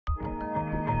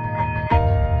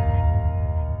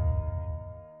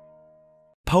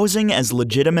Posing as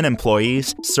legitimate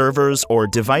employees, servers, or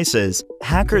devices,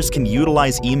 hackers can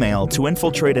utilize email to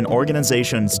infiltrate an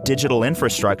organization's digital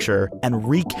infrastructure and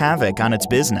wreak havoc on its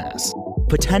business,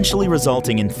 potentially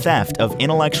resulting in theft of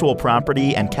intellectual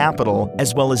property and capital,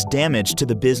 as well as damage to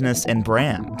the business and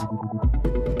brand.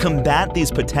 Combat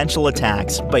these potential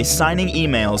attacks by signing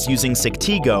emails using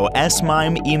Sectigo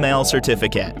MIME email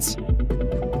certificates.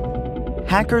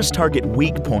 Hackers target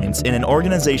weak points in an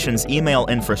organization's email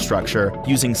infrastructure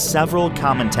using several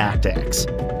common tactics.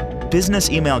 Business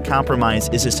email compromise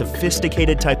is a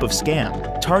sophisticated type of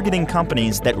scam, targeting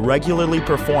companies that regularly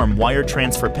perform wire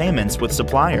transfer payments with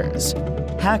suppliers.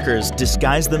 Hackers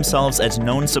disguise themselves as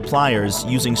known suppliers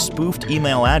using spoofed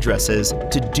email addresses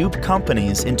to dupe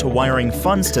companies into wiring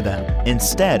funds to them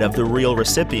instead of the real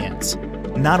recipients.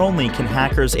 Not only can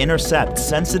hackers intercept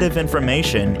sensitive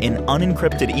information in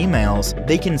unencrypted emails,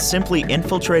 they can simply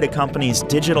infiltrate a company's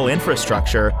digital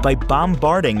infrastructure by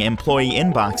bombarding employee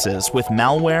inboxes with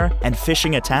malware and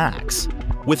phishing attacks.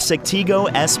 With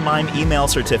Sectigo MIME email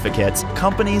certificates,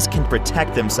 companies can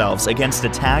protect themselves against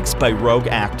attacks by rogue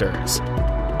actors.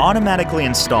 Automatically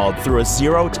installed through a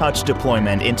zero-touch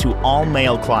deployment into all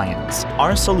mail clients,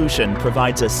 our solution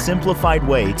provides a simplified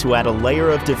way to add a layer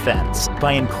of defense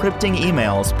by encrypting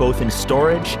emails both in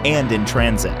storage and in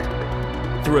transit.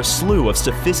 Through a slew of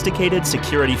sophisticated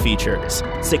security features,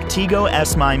 Sectigo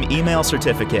MIME email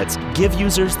certificates give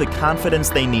users the confidence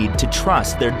they need to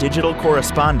trust their digital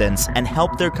correspondence and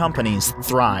help their companies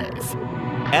thrive.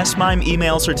 MIME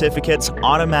email certificates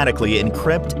automatically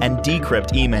encrypt and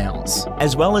decrypt emails,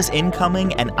 as well as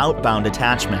incoming and outbound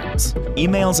attachments.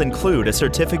 Emails include a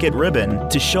certificate ribbon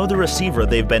to show the receiver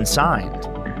they've been signed.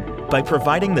 By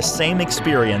providing the same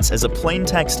experience as a plain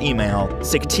text email,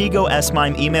 Sectigo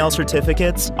MIME email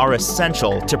certificates are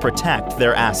essential to protect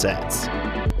their assets.